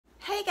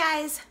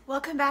guys,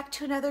 welcome back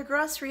to another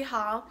grocery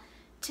haul.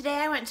 Today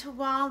I went to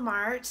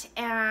Walmart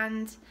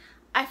and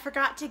I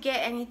forgot to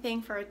get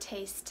anything for a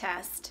taste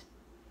test.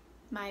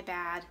 My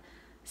bad.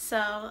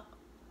 So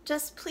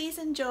just please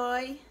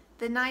enjoy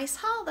the nice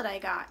haul that I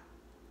got,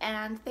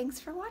 and thanks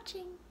for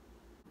watching.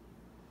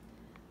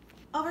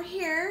 Over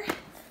here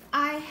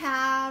I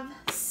have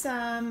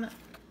some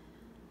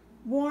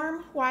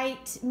warm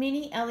white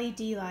mini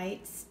LED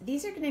lights.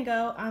 These are gonna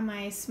go on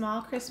my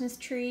small Christmas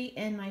tree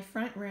in my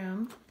front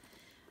room.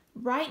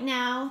 Right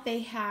now they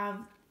have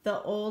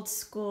the old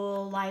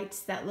school lights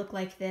that look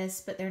like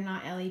this, but they're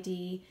not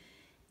LED,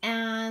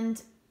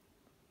 and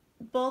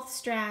both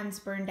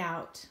strands burned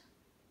out.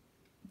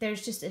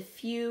 There's just a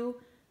few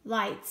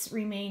lights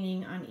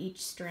remaining on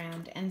each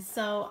strand, and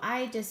so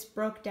I just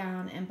broke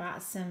down and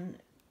bought some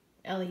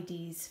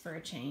LEDs for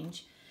a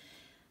change.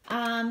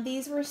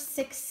 These were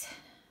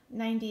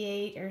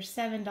 $6.98 or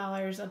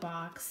 $7 a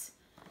box.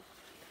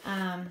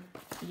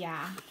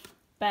 Yeah,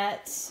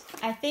 but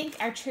I think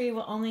our tree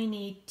will only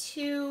need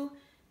 2,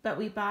 but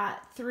we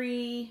bought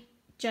 3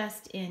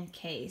 just in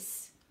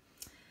case.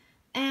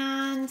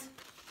 And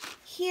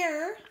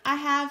here I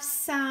have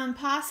some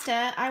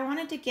pasta. I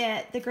wanted to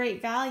get the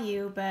Great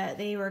Value, but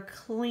they were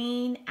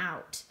clean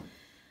out.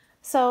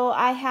 So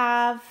I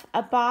have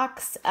a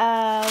box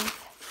of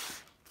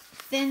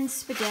thin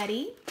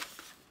spaghetti.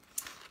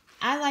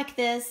 I like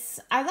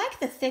this. I like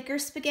the thicker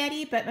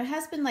spaghetti, but my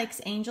husband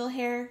likes angel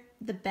hair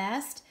the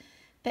best.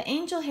 But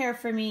angel hair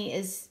for me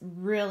is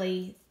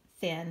really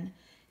thin.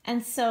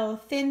 And so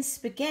thin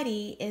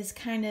spaghetti is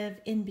kind of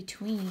in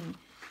between.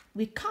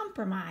 We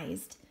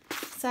compromised.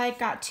 So I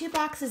got 2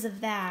 boxes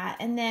of that.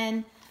 And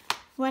then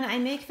when I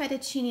make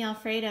fettuccine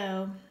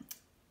Alfredo,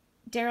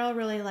 Daryl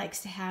really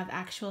likes to have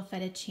actual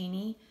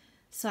fettuccine.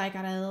 So I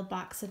got a little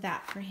box of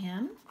that for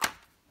him.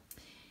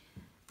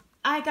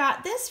 I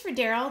got this for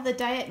Daryl, the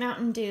Diet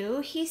Mountain Dew.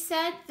 He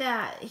said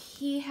that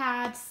he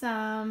had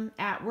some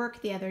at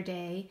work the other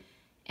day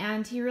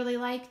and he really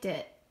liked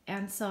it.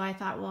 And so I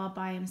thought, well, I'll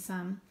buy him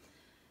some.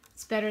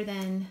 It's better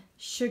than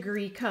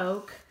sugary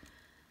Coke.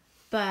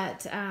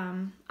 But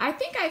I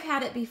think I've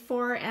had it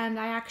before and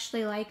I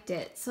actually liked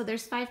it. So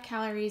there's 5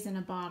 calories in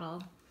a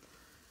bottle.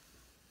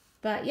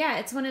 But yeah,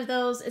 it's one of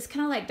those, it's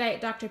kind of like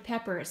Diet Dr.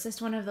 Pepper. It's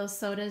just one of those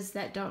sodas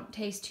that don't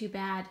taste too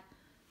bad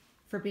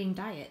for being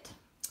diet.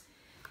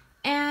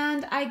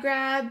 And I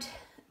grabbed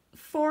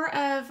 4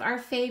 of our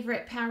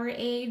favorite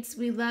Powerades.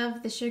 We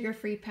love the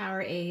sugar-free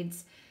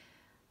Powerades.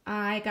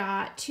 I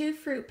got 2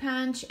 fruit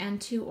punch and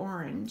 2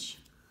 orange.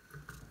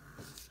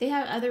 They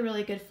have other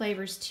really good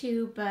flavors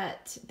too,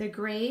 but the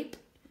grape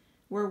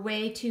were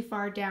way too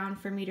far down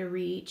for me to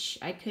reach.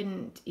 I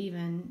couldn't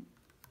even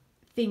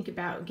think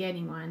about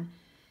getting one.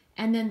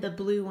 And then the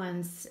blue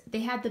ones,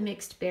 they had the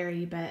mixed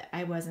berry, but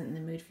I wasn't in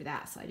the mood for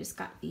that, so I just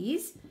got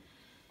these.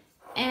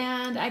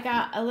 And I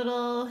got a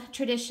little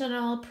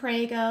traditional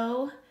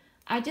Prego.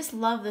 I just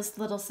love this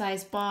little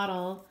size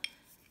bottle.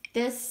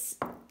 This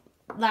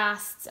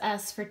lasts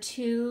us for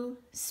 2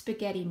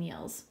 spaghetti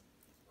meals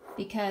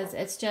because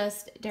it's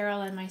just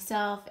Daryl and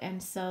myself,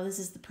 and so this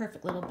is the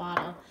perfect little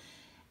bottle.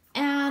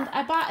 And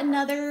I bought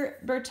another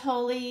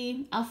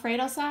Bertolli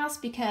Alfredo sauce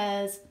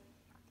because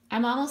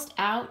I'm almost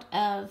out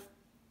of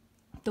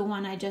the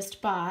one I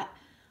just bought.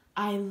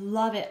 I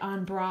love it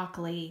on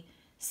broccoli.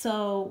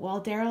 So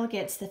while Daryl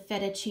gets the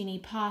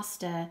fettuccine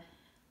pasta,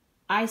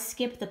 I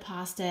skip the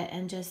pasta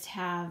and just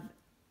have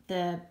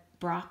the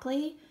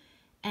broccoli.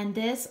 And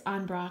this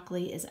on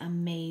broccoli is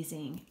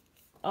amazing.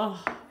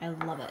 Oh, I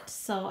love it.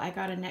 So I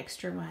got an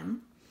extra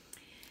one.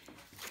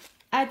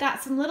 I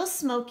got some little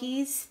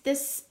Smokies.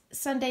 This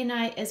Sunday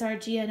night is our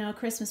GNO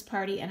Christmas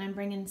party, and I'm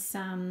bringing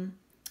some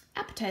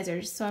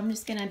appetizers. So I'm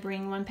just going to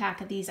bring 1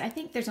 pack of these. I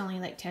think there's only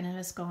like 10 of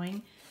us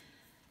going.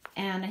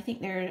 And I think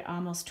there are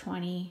almost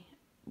 20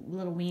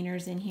 little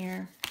wieners in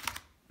here.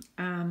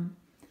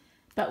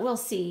 But we'll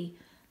see.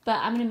 But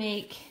I'm going to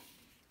make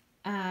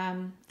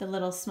the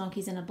little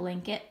Smokies in a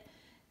blanket.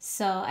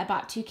 So I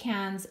bought 2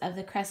 cans of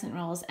the crescent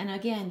rolls, and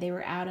again, they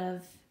were out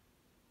of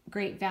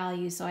Great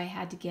Value, so I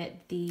had to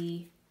get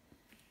the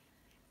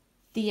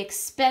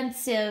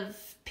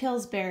expensive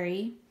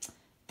Pillsbury.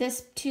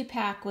 This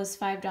 2-pack was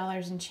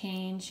 $5 and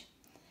change.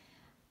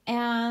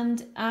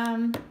 And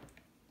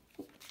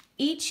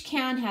each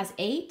can has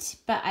 8,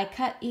 but I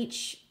cut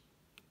each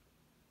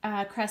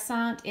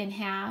croissant in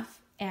half,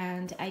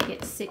 and I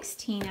get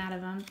 16 out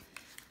of them.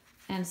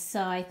 And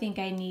so I think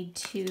I need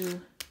 2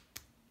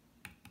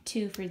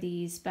 for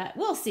these, but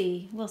we'll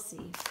see. We'll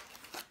see.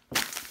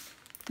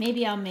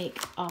 Maybe I'll make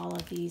all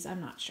of these.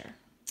 I'm not sure.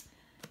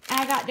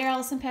 I got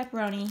Daryl some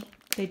pepperoni.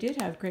 They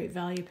did have Great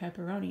Value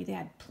pepperoni. They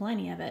had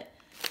plenty of it.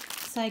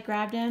 So I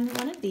grabbed him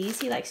one of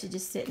these. He likes to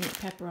just sit and eat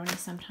pepperoni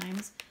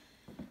sometimes.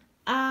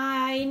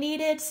 I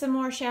needed some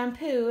more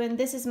shampoo, and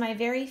this is my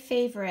very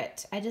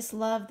favorite. I just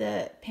love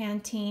the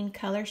Pantene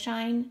Color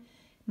Shine.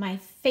 My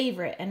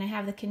favorite, and I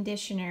have the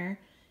conditioner.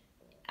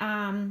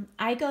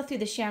 I go through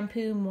the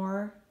shampoo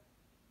more.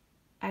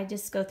 I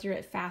just go through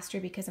it faster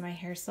because my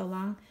hair's so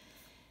long.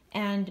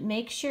 And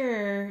make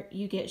sure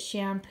you get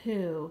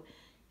shampoo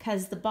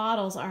because the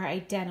bottles are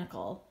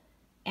identical.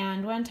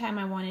 And one time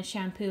I wanted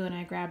shampoo and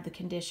I grabbed the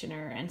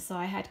conditioner, and so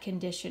I had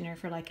conditioner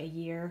for like a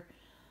year.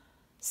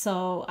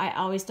 So I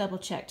always double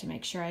check to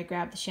make sure I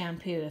grab the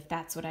shampoo if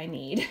that's what I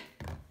need.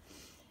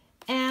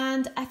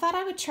 And I thought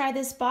I would try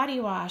this body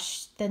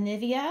wash, the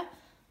Nivea.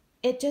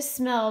 It just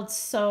smelled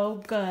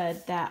so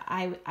good that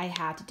I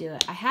had to do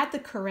it. I had the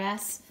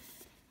Caress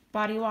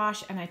body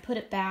wash and I put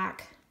it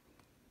back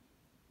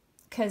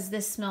because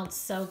this smelled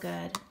so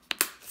good.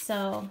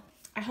 So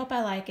I hope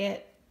I like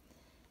it.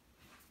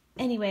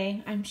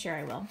 Anyway, I'm sure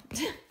I will.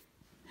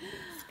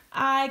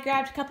 I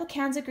grabbed a couple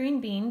cans of green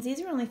beans.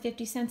 These are only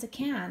 50 cents a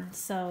can,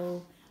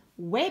 so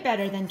way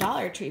better than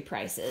Dollar Tree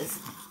prices.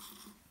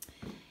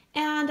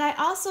 And I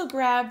also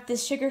grabbed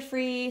this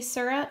sugar-free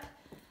syrup.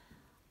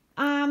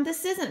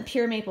 This isn't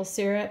pure maple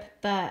syrup,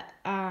 but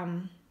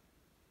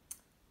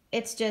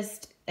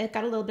it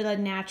got a little bit of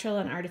natural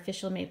and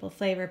artificial maple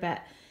flavor,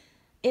 but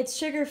it's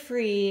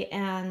sugar-free,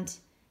 and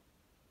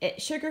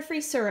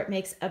sugar-free syrup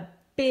makes a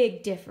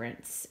big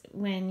difference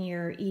when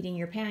you're eating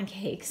your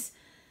pancakes.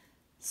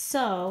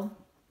 So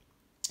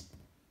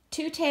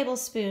 2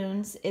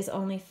 tablespoons is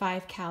only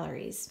 5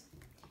 calories.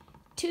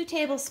 2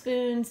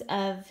 tablespoons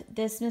of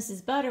this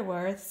Mrs.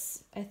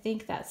 Butterworth's, I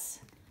think that's,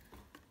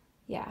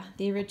 yeah,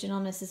 the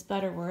original Mrs.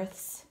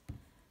 Butterworth's.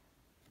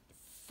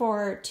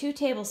 For 2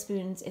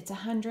 tablespoons, it's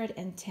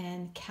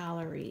 110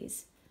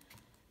 calories.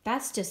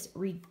 That's just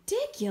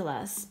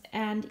ridiculous.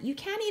 And you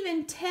can't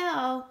even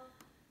tell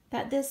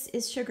that this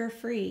is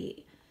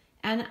sugar-free.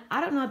 And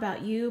I don't know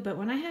about you, but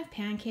when I have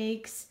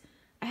pancakes,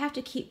 I have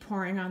to keep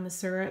pouring on the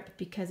syrup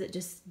because it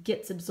just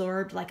gets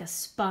absorbed like a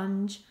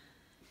sponge.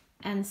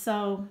 And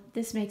so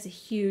this makes a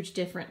huge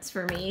difference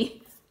for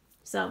me.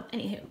 So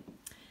anywho.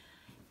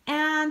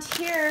 And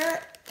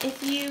here,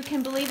 if you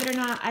can believe it or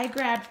not, I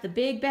grabbed the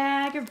big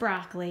bag of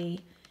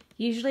broccoli.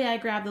 Usually I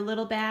grab the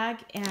little bag,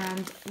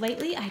 and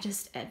lately I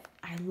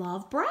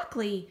love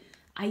broccoli.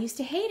 I used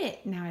to hate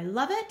it. Now I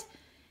love it.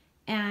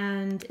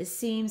 And it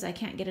seems I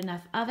can't get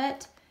enough of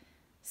it.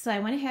 So I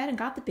went ahead and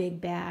got the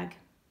big bag.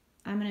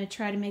 I'm going to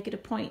try to make it a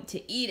point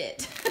to eat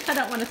it. I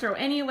don't want to throw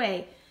any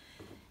away.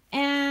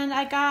 And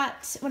I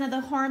got one of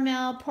the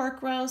Hormel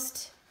pork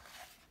roast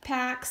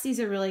packs. These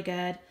are really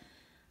good.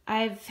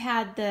 I've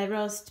had the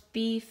roast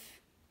beef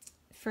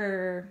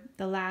for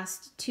the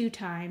last 2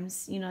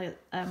 times, you know,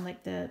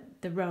 like the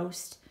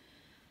roast.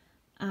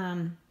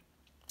 And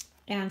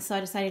so I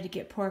decided to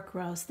get pork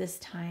roast this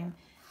time.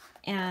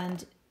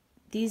 And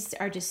these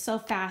are just so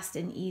fast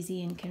and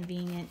easy and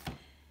convenient,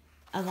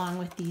 along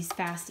with these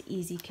fast,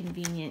 easy,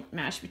 convenient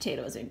mashed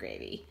potatoes and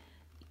gravy.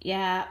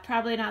 Yeah,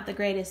 probably not the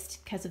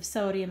greatest because of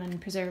sodium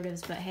and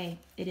preservatives, but hey,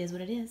 it is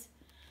what it is.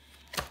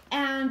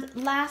 And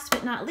last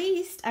but not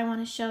least, I want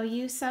to show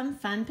you some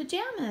fun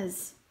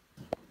pajamas.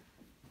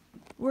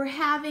 We're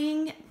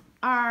having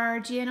our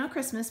GNO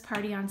Christmas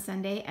party on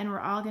Sunday, and we're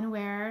all going to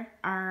wear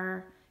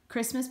our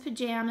Christmas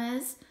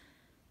pajamas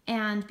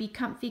and be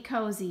comfy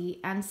cozy.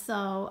 And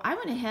so I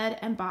went ahead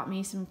and bought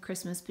me some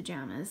Christmas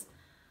pajamas.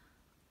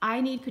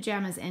 I need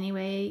pajamas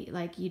anyway,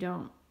 like you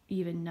don't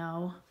even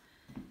know.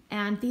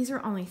 And these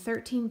are only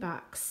 13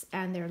 bucks,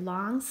 and they're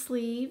long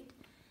sleeved,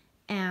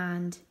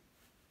 and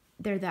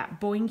they're that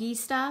boingy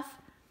stuff.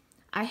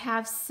 I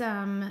have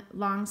some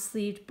long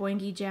sleeved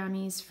boingy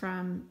jammies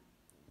from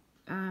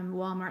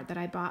Walmart that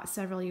I bought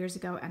several years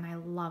ago, and I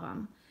love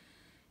them.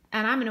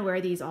 And I'm gonna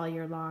wear these all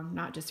year long,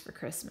 not just for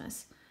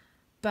Christmas.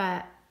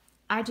 But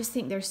I just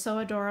think they're so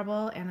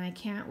adorable, and I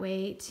can't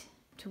wait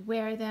to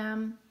wear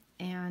them.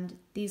 And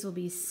these will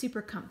be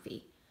super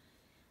comfy.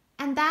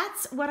 And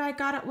that's what I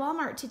got at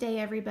Walmart today,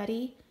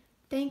 everybody.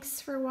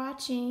 Thanks for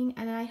watching,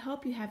 and I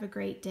hope you have a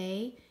great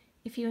day.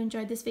 If you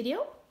enjoyed this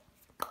video,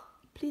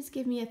 please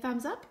give me a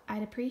thumbs up.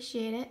 I'd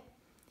appreciate it.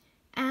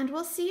 And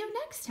we'll see you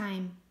next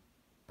time.